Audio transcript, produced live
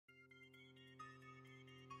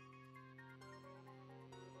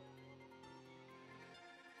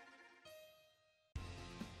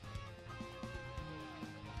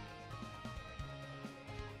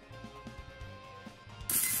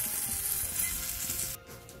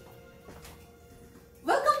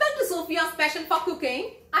Sophia's passion for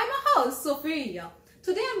cooking. I'm a host, Sophia.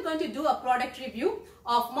 Today I'm going to do a product review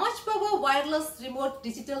of Marchpower wireless remote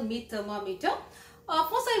digital meat thermometer.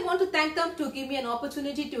 First, I want to thank them to give me an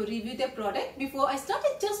opportunity to review their product. Before I start,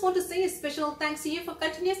 I just want to say a special thanks to you for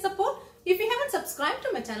continuous support. If you haven't subscribed to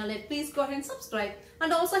my channel yet, please go ahead and subscribe.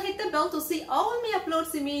 And also hit the bell to see all my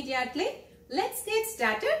uploads immediately. Let's get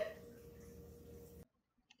started.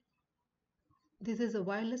 This is a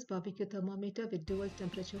wireless barbecue thermometer with dual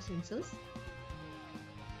temperature sensors.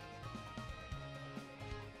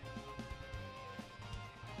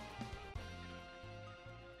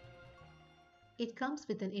 It comes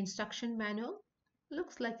with an instruction manual.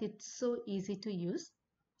 Looks like it's so easy to use.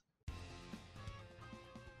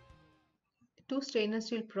 2 stainless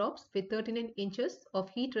steel probes with 39 inches of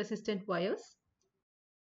heat-resistant wires.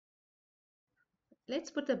 Let's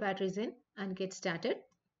put the batteries in and get started.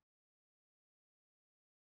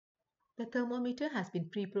 The thermometer has been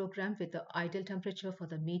pre-programmed with the ideal temperature for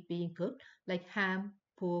the meat being cooked, like ham,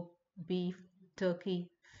 pork, beef,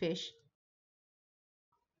 turkey, fish.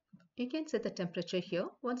 You can set the temperature here.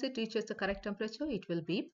 Once it reaches the correct temperature, it will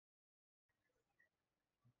beep.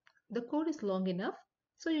 The cord is long enough,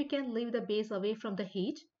 so you can leave the base away from the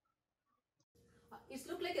heat. It's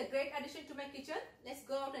looked like a great addition to my kitchen. Let's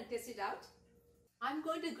go out and test it out. I'm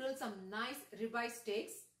going to grill some nice ribeye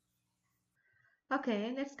steaks.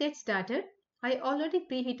 Okay, let's get started. I already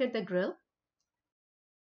preheated the grill.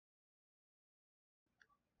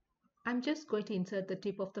 I'm just going to insert the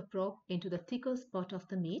tip of the probe into the thicker spot of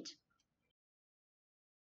the meat.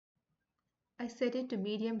 I set it to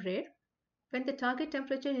medium rare. When the target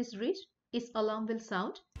temperature is reached, its alarm will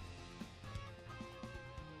sound.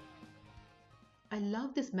 I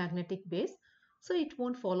love this magnetic base, so it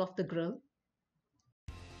won't fall off the grill.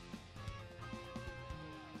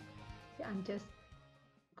 I'm just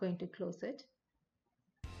going to close it.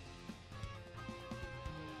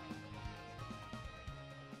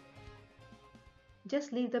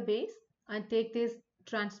 Just leave the base and take this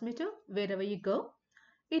transmitter wherever you go.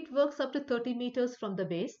 It works up to 30 meters from the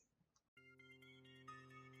base.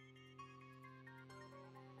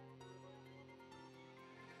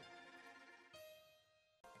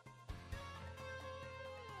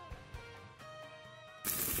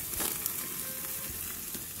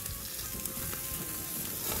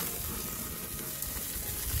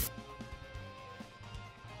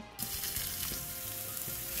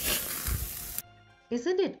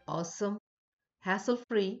 Isn't it awesome?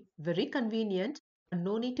 Hassle-free, very convenient, and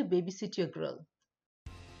no need to babysit your grill.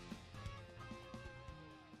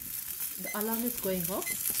 The alarm is going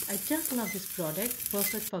off. I just love this product,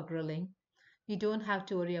 perfect for grilling. You don't have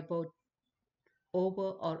to worry about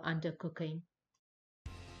over or undercooking.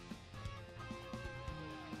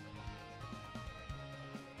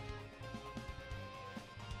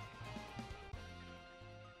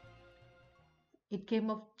 It came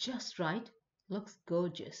off just right. Looks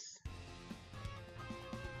gorgeous.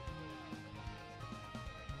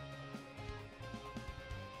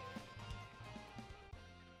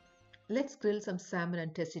 Let's grill some salmon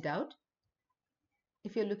and test it out.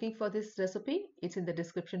 If you're looking for this recipe, it's in the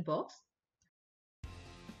description box.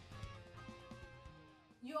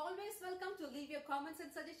 You're always welcome to leave your comments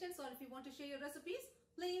and suggestions, or if you want to share your recipes,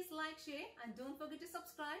 please like, share, and don't forget to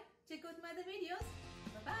subscribe. Check out my other videos.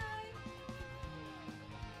 Bye-bye.